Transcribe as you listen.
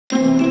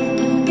Welcome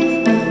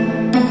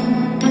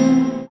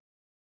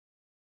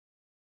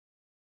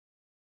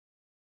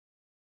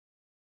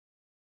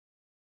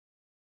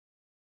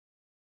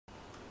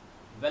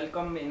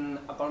in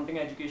accounting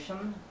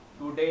education.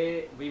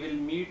 Today we will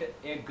meet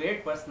a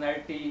great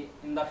personality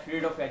in the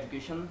field of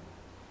education,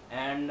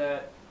 and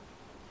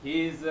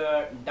he is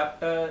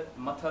Dr.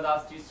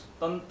 Mathadasji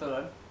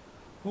Swatanter,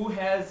 who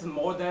has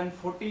more than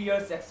 40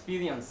 years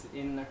experience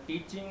in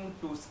teaching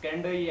to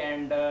secondary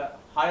and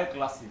higher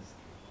classes.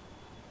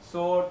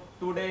 So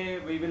today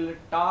we will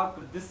talk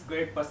with this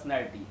great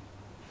personality.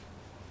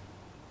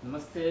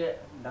 Namaste,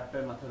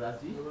 Dr.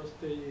 Mathadasji.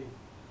 Namaste.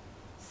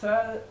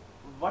 Sir,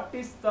 what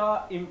is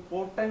the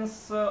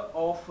importance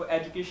of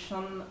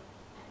education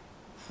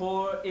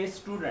for a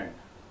student?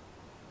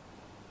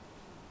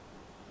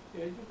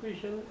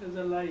 Education is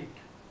a light.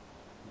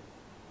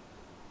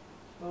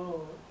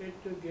 So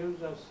it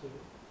gives us a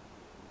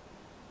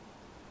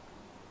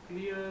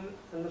clear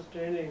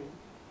understanding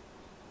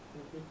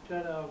and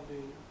picture of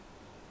the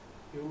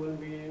human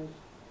beings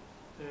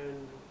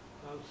and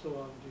also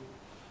of the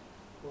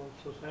whole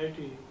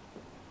society,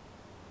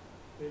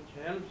 which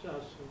helps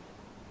us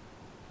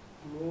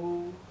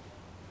move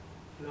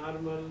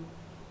normal,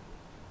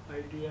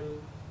 ideal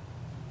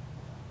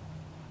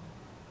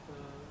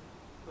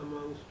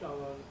amongst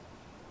our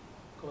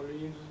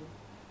colleagues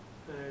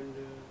and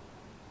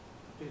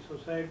the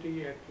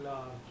society at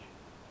large.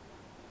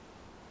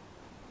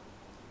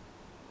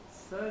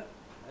 Sir,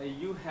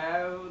 you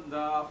have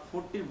the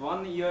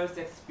 41 years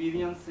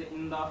experience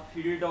in the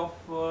field of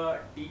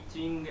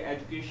teaching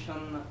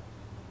education.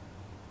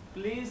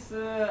 Please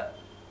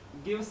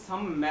give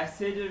some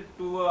message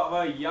to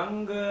our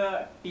young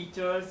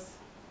teachers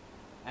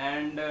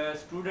and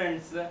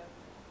students.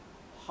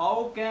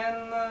 How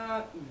can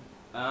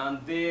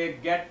they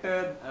get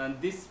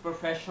this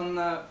profession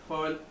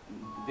for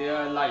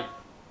their life?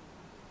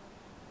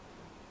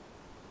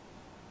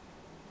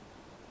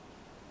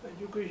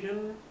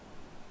 Education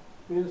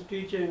means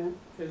teaching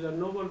is a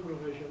noble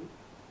profession.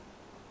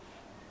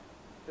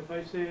 If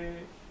I say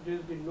it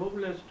is the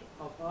noblest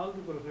of all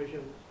the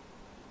professions,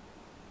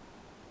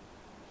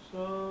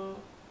 so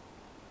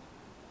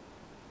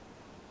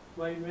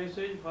my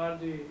message for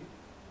the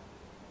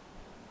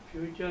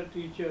future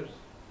teachers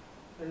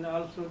and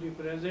also the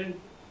present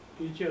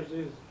teachers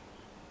is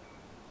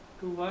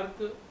to work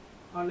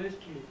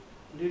honestly,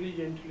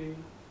 diligently.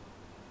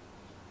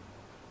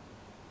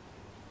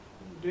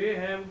 They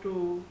have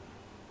to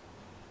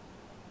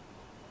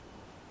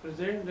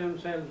present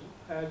themselves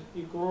as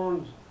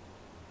icons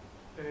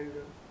and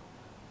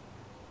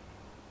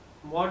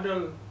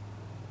model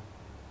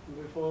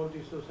before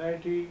the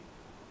society.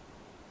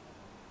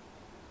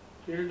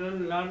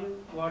 Children learn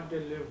what they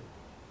live.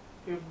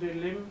 If they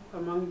live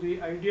among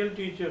the ideal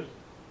teachers,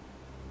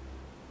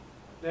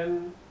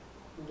 then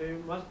they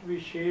must be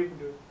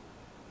shaped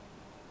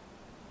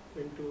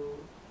into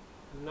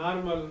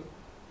normal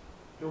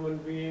human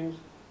beings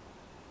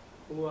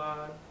who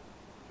are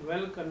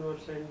well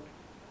conversant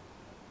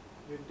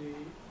with the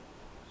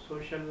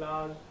social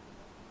laws,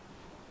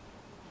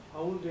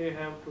 how they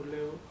have to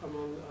live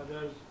among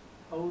others,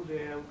 how they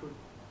have to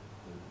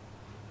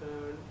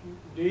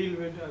deal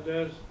with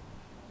others.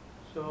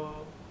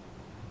 So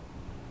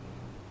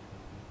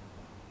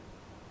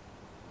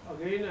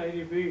again I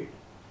repeat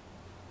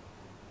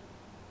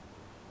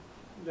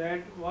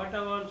that what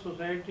our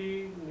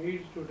society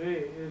needs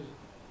today is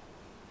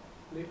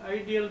the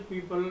ideal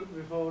people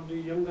before the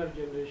younger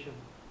generation,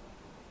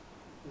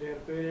 their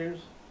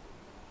parents,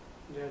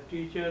 their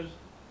teachers,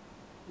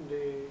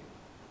 the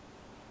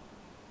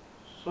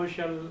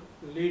social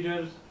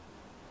leaders,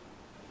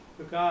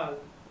 because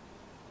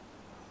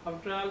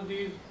after all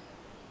these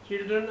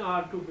children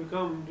are to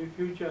become the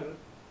future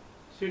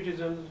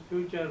citizens,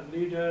 future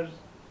leaders,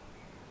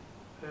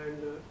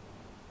 and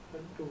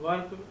to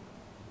work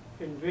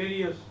in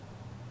various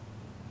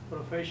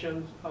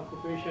professions,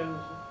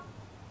 occupations.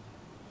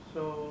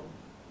 So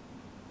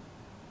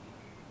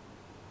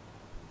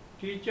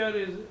teacher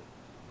is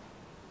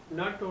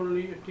not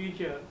only a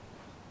teacher,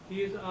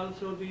 he is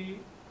also the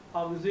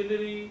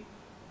auxiliary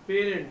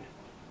parent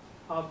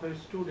of his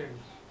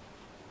students.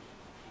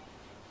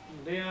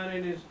 They are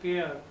in his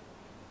care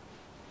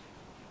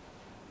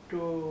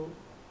to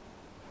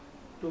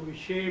be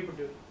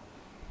shaped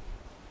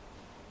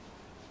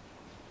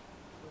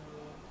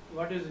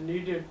what is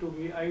needed to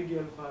be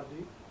ideal for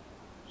the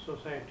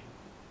society.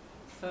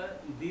 Sir,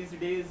 these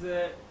days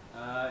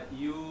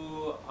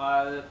you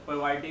are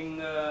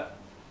providing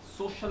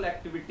social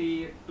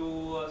activity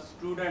to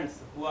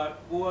students who are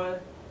poor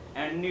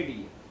and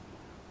needy.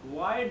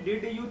 Why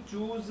did you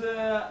choose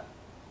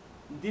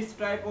this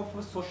type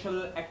of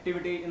social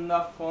activity in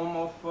the form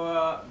of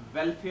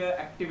welfare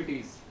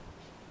activities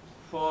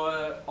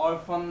for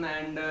orphan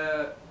and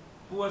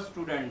poor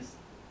students?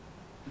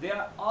 There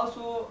are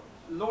also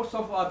lots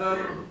of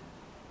other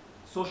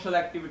social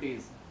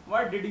activities.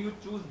 Why did you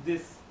choose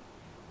this?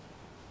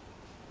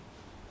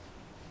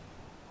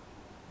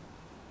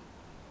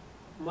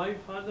 My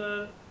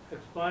father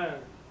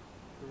expired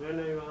when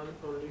I was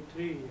only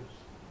 3 years.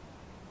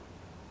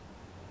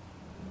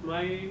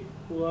 My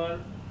poor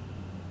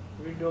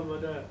widow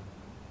mother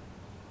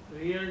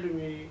reared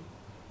me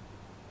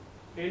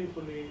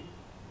painfully.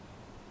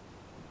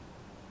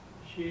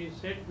 She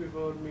set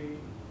before me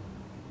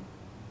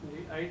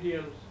the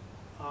ideals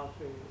of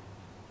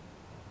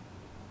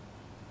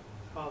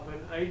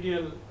an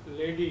ideal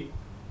lady.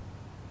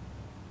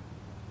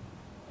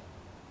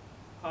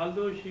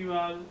 Although she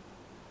was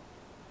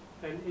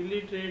an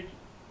illiterate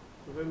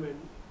woman,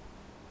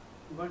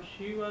 but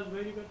she was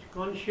very much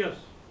conscious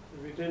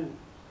within,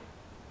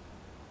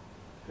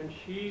 and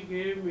she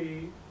gave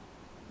me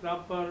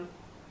proper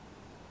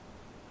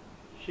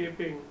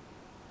shaping.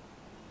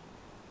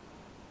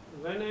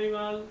 When I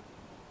was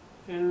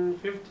in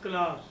fifth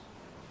class,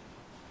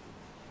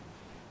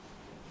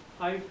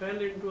 I fell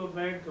into a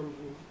bad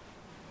company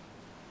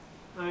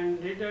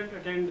and didn't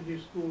attend the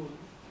school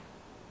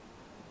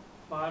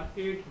for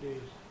 8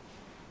 days.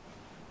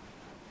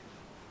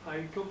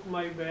 I took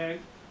my bag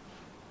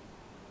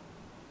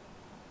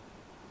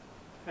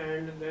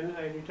and then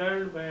I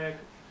returned back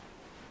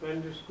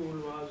when the school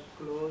was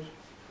closed.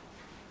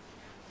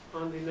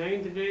 On the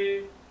 9th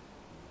day,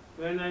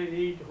 when I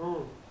reached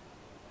home,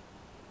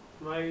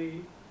 my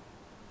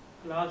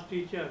class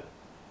teacher,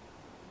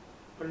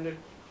 Pandit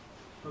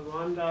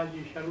Bhagwan Das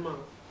Ji Sharma,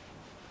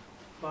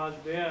 was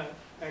there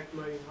at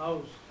my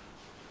house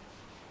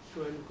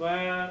to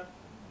inquire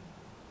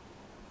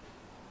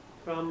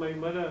from my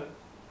mother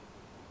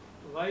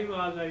why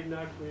was I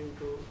not going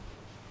to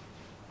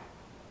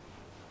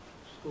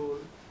school.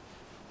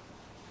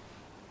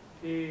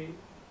 He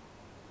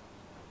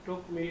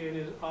took me in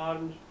his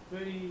arms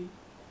very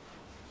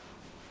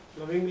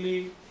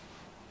lovingly.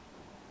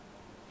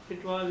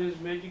 It was his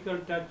magical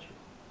touch,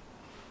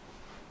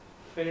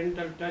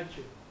 parental touch,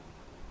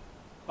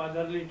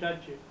 fatherly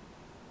touch,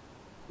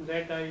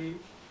 that I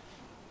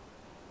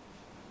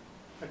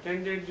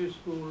attended the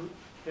school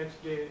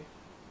next day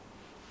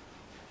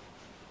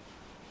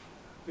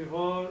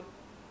before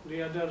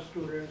the other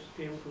students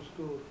came to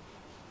school.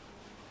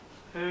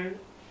 And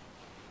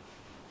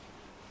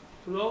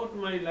throughout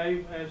my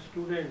life as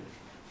student,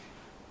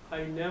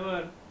 I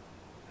never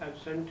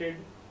absented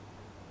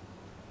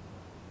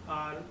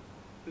or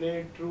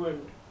played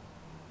truant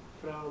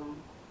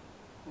from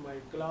my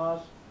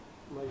class,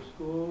 my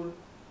school.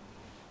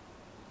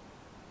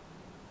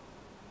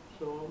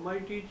 So my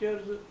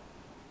teachers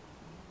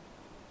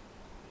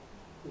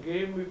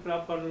gave me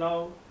proper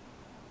love,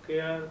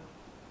 care,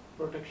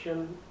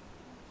 protection,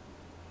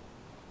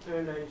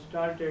 and I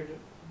started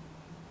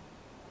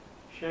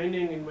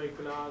shining in my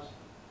class.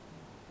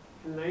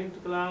 In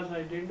 9th class,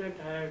 I did not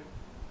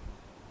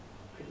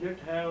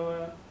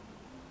have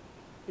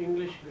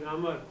English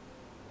grammar.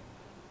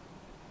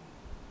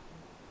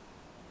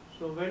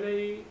 So when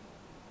I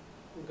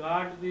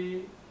got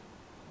the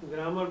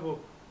grammar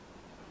book,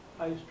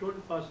 I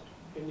stood first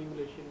in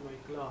English in my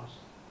class.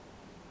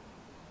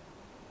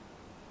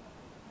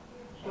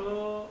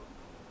 So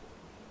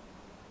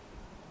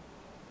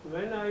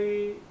when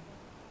I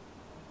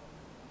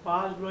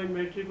passed my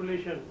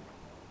matriculation,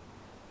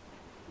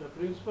 the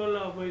principal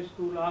of my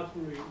school asked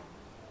me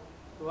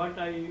what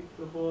I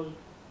proposed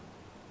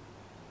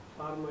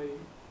for my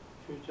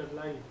future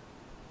life.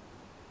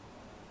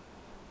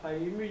 I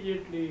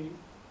immediately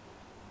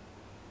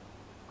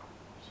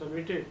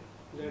submitted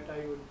that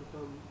I would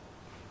become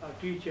a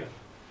teacher,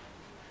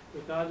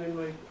 because in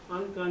my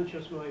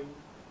unconscious mind,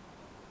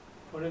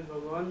 Pandit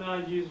Bhagwan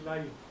Das Ji's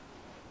life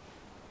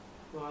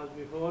was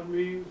before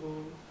me,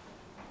 who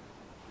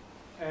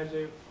as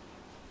a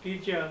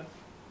teacher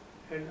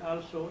and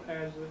also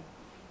as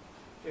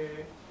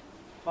a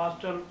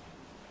foster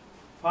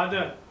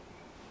father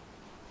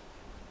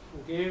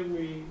gave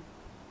me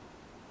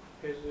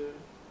his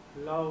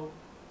love,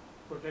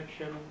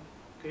 protection,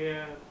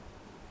 care.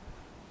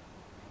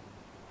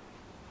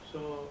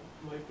 So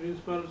my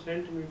principal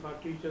sent me for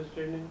teachers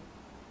training,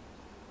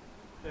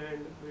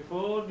 and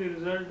before the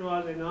result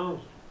was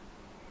announced,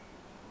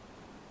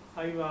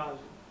 I was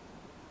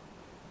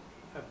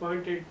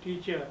appointed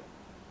teacher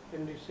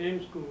in the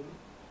same school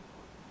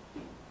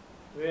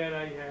where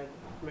I had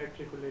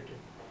matriculated.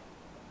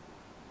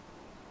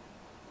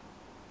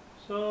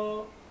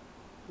 So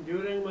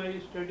during my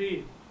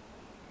studies,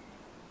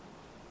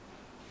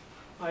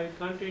 I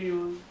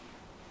continued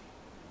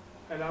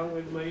along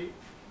with my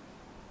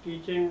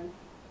teaching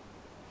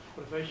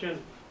profession.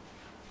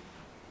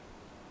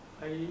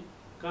 I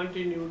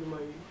continued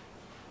my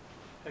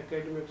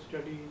academic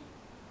studies,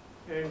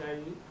 and I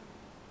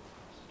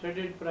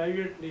studied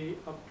privately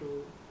up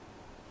to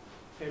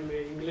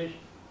M.A. English.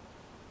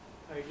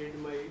 I did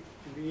my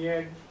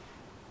B.Ed,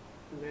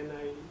 then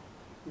I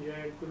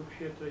joined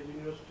Kurukshetra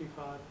University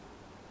for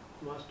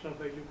Master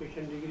of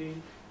Education degree.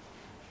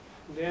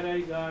 There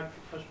I got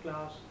first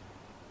class,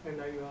 and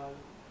I was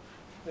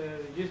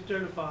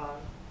registered for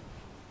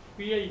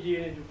Ph.D.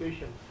 in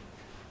education.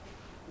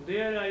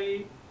 There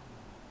I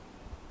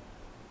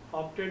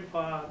opted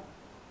for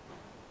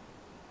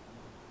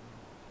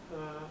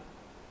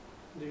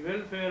the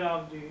welfare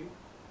of the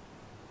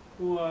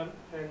poor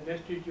and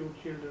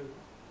destitute children.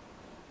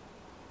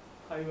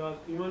 I was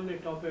given a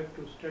topic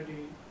to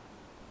study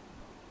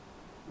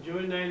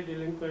juvenile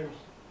delinquents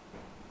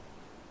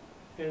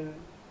in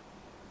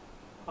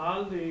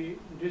all the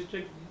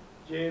district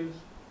jails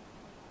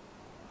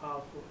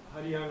of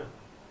Haryana.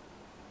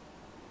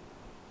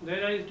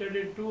 There I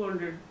studied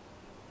 200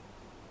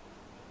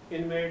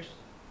 inmates,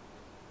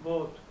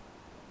 both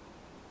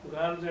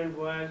girls and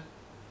boys,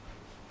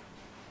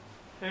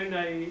 and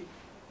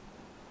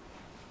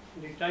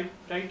the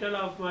title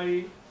of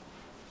my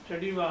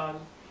study was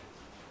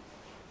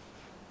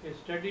a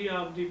study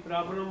of the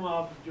problem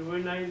of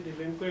juvenile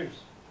delinquents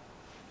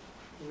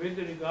with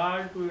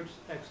regard to its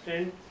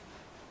extent,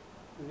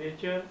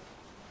 nature,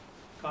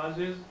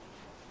 causes,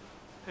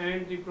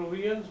 and the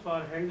provisions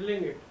for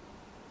handling it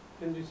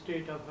in the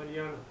state of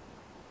Haryana.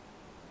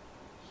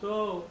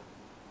 So,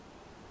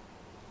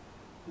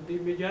 the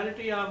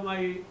majority of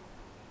my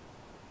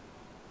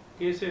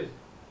cases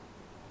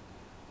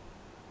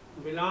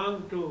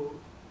belong to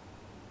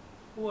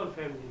poor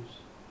families.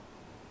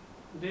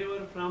 They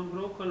were from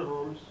broken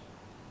homes.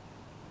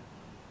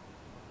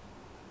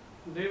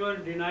 They were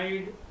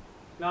denied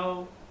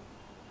love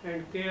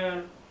and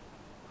care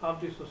of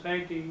the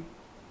society.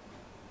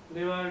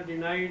 They were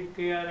denied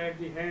care at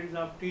the hands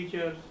of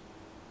teachers.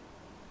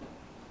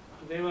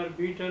 They were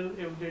beaten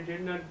if they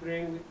did not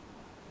bring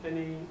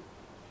any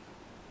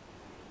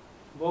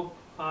book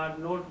or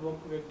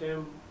notebook with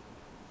them.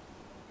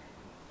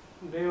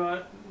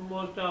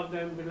 Most of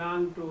them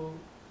belonged to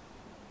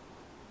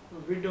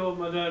widow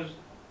mothers,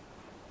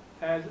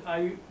 as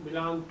I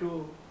belong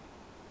to.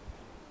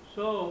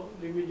 So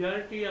the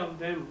majority of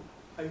them,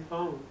 I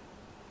found,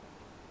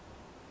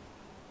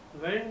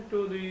 went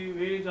to the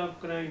ways of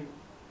crime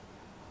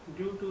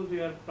due to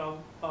their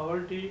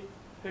poverty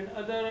and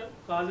other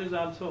causes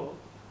also.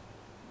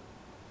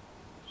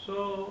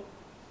 So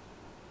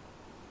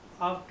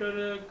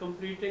after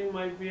completing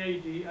my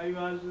Ph.D, I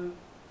was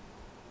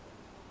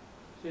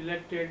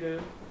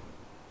selected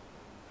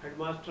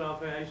headmaster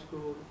of a high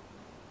school.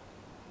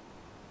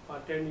 For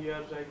 10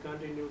 years I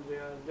continued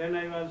there. Then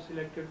I was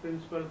selected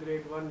principal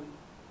grade 1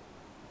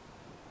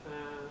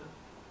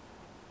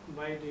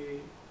 by the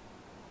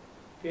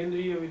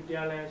Kendriya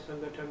Vidyalaya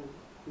Sangathan,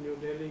 New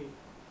Delhi.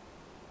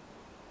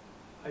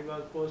 I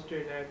was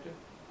posted at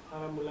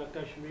Aramula,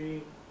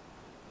 Kashmir,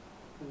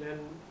 then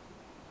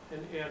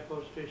an Air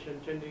Force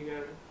Station,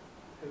 Chandigarh,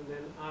 and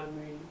then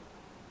Army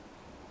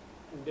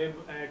Deb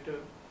at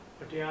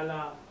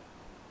Patiala.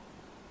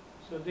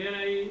 So there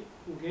I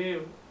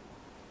gave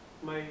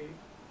my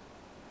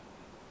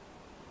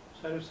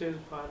services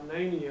for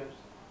 9 years,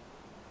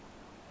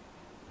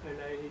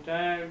 and I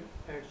retired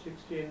at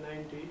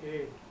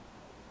 1698.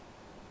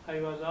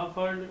 I was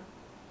offered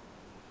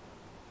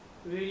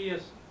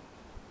various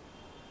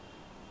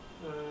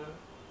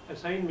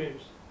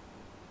assignments,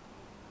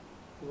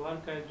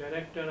 work as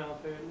director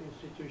of an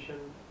institution,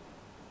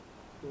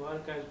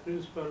 work as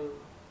principal,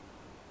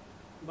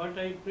 but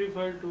I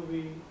prefer to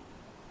be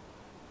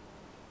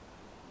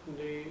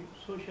the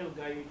social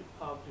guide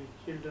of the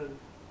children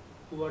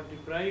who are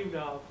deprived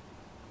of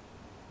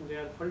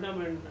their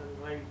fundamental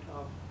right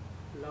of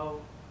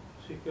love,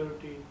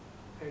 security,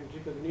 and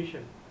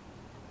recognition.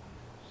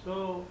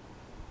 So,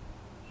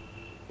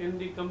 in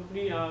the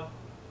company of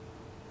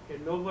a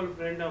noble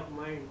friend of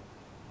mine,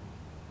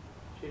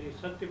 Shri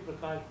Satya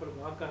Prakash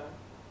Prabhakar,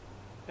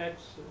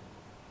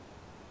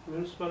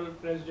 ex-municipal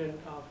president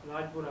of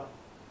Rajpura,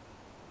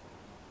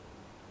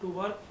 to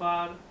work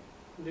for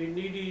the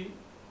needy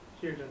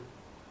children.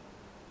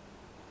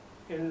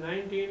 In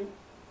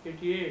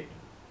 1988,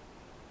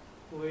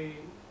 we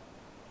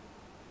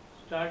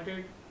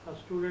started a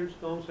students'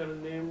 council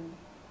named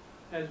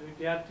as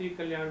Vidyarthi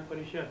Kalyan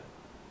Parishad,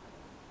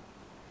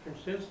 and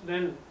since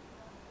then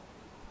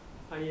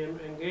I am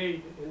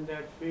engaged in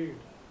that field.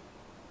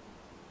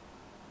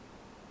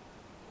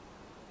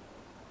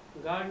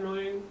 God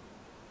knowing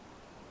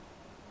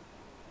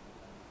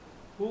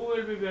who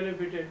will be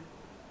benefited,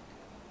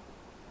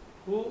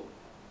 whom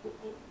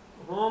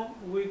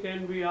we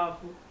can be of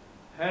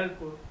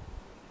help.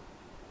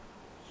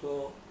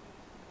 So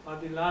for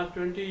the last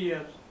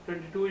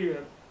 22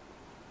 years,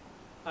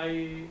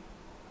 I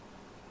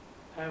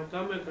have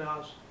come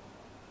across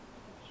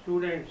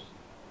students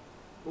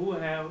who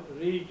have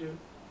reached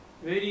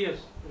various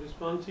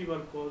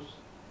responsible posts.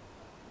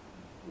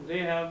 They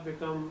have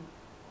become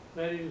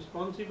very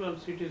responsible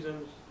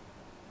citizens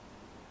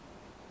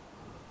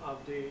of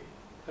the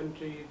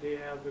country. They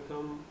have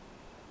become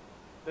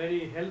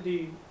very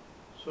healthy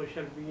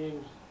social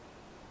beings.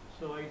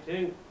 So I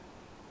think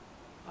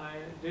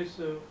this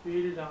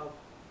field of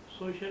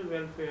social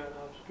welfare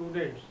of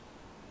students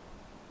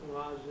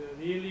was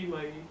really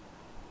my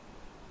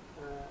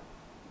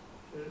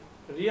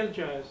real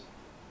choice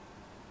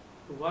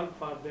to work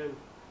for them.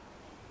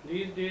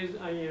 These days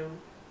I am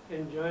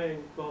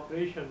enjoying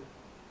cooperation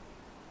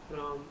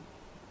from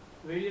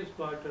various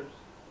quarters,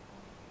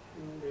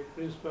 the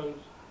principals,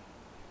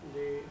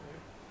 the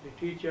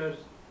teachers,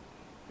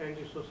 and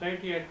the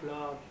society at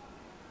large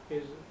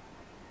is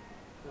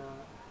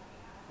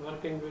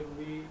working with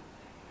me,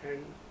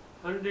 and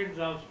hundreds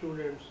of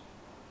students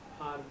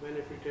are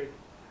benefited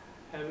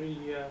every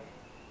year.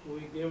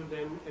 We give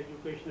them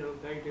educational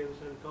guidance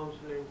and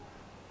counseling,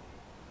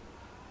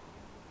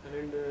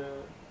 and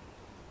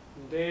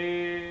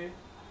they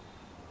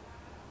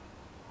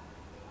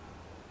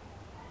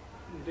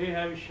they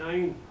have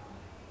shined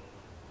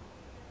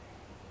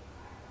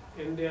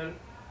in their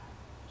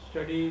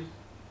studies.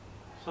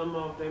 Some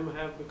of them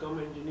have become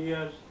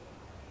engineers,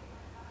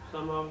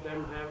 some of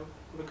them have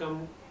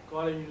become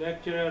college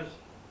lecturers.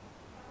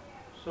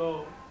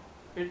 So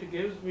it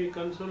gives me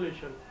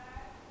consolation,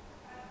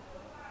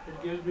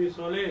 it gives me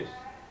solace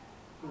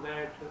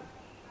that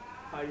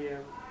I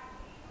am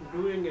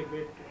doing a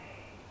bit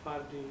for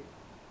the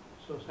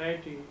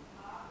society.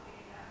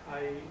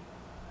 I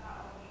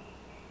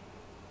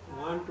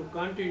want to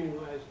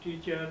continue as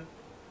teacher,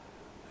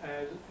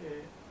 as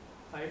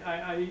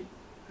I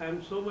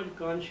am so much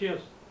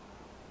conscious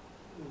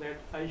that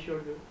I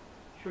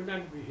should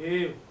not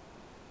behave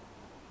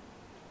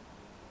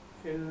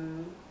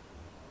in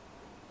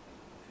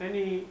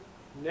any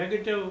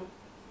negative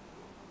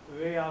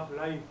way of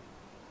life,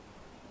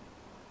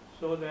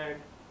 so that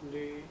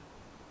the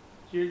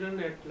children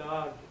at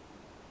large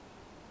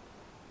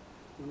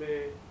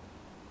may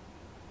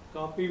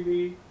copy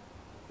me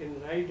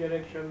in right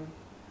direction.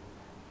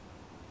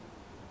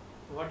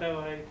 Whatever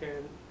I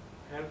can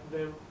help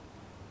them.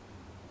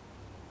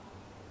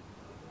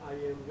 I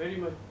am very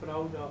much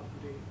proud of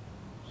the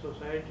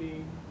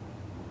society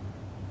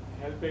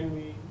helping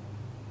me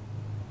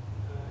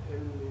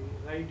in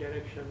the right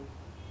direction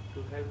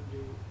to help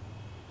the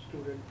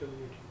student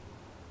community.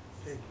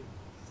 Thank you.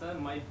 Sir,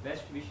 my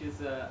best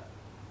wishes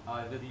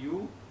are with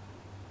you.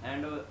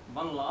 And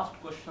one last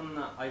question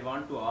I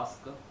want to ask.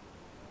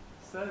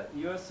 Sir,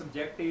 your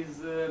subject is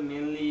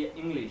mainly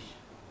English.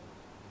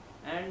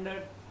 And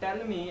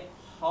tell me,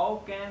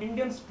 how can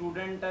Indian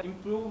student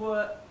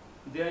improve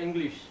their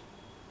English?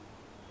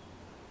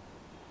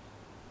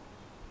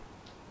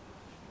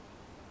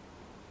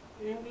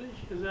 English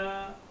is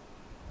a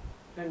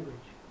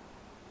language.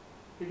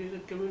 It is a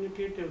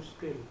communicative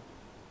skill.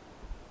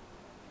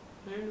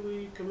 And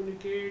we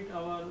communicate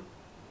our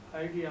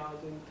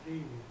ideas in three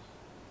ways.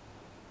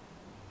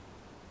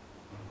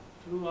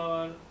 Through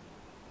our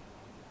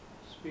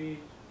speech,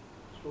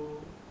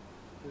 through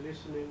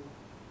listening,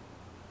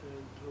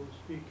 and through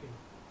speaking.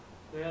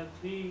 There are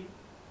three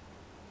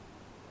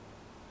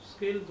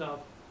skills of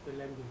the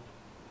language: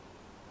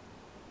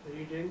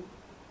 reading,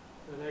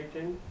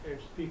 writing, and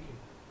speaking.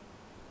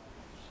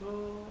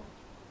 So,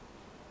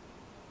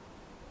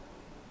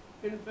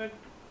 in fact,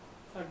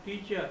 a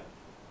teacher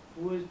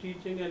who is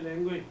teaching a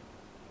language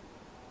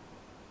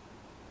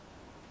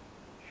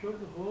should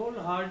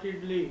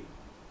wholeheartedly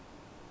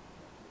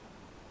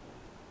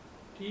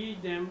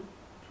teach them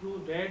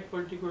through that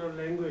particular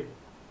language,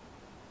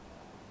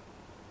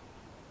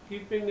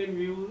 keeping in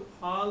view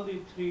all the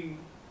three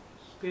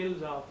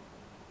skills of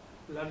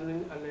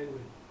learning a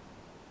language.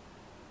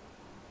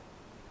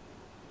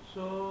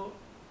 So,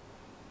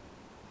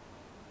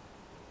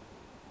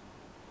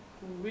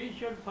 we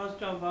should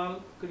first of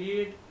all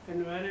create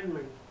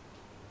environment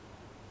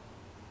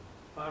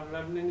for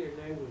learning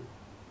a language.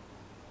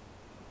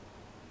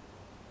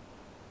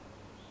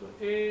 So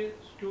a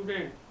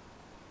student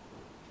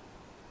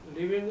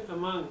living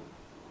among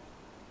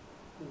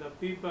the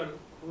people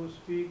who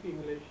speak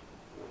English,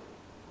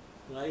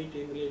 write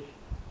English,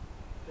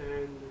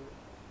 and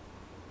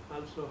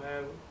also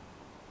have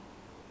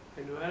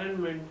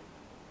environment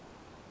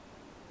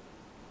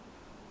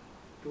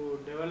to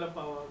develop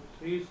our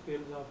three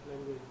skills of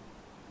language.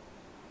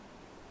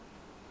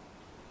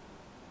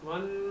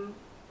 One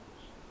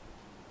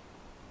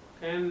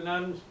can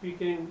learn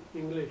speaking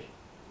English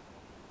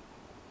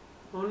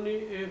only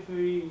if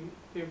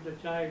the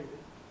child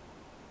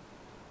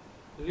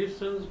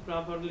listens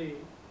properly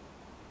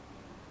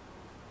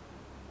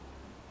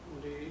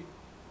the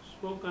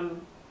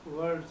spoken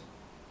words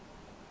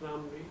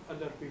from the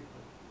other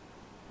people.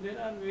 There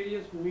are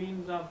various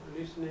means of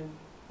listening: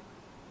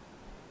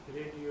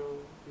 radio,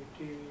 the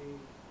TV.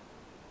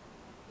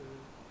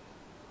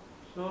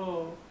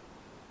 So,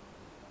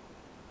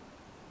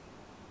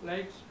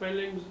 like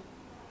spellings,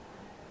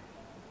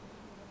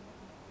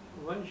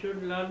 one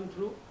should learn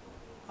through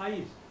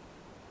eyes.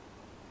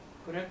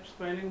 Correct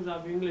spellings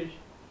of English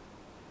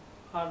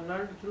are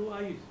learned through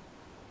eyes,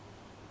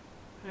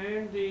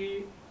 and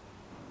the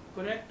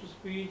correct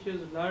speech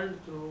is learned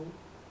through,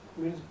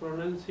 means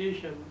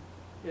pronunciation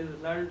is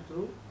learned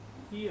through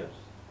ears.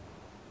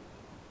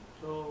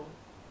 So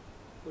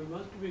we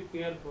must be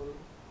careful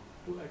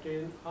to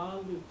attain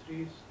all the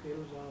three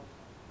skills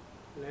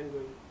of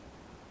language,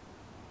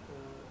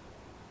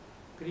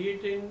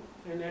 creating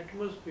an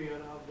atmosphere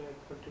of that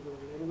particular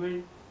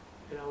language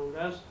around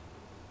us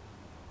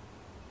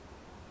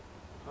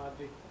for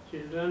the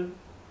children,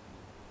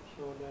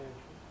 so that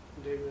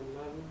they will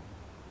learn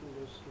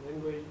this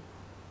language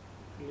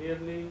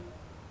clearly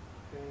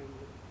and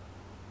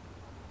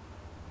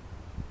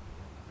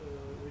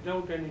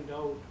without any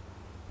doubt.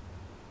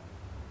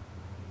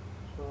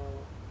 So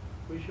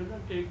we should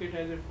not take it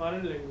as a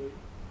foreign language,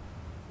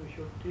 we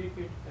should take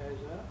it as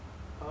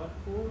our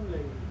own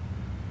language.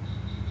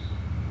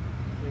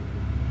 Thank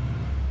you.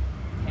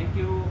 Thank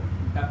you,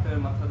 Dr.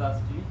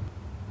 Mathadas ji.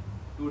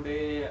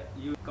 Today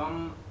you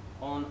come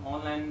on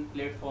online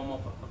platform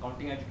of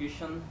accounting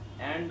education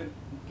and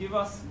give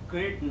us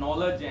great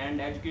knowledge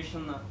and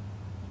education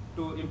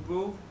to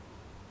improve.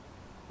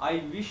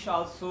 I wish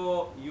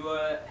also you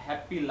a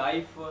happy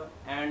life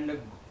and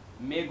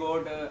may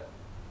God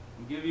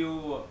give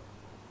you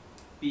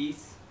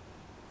peace.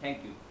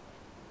 Thank you.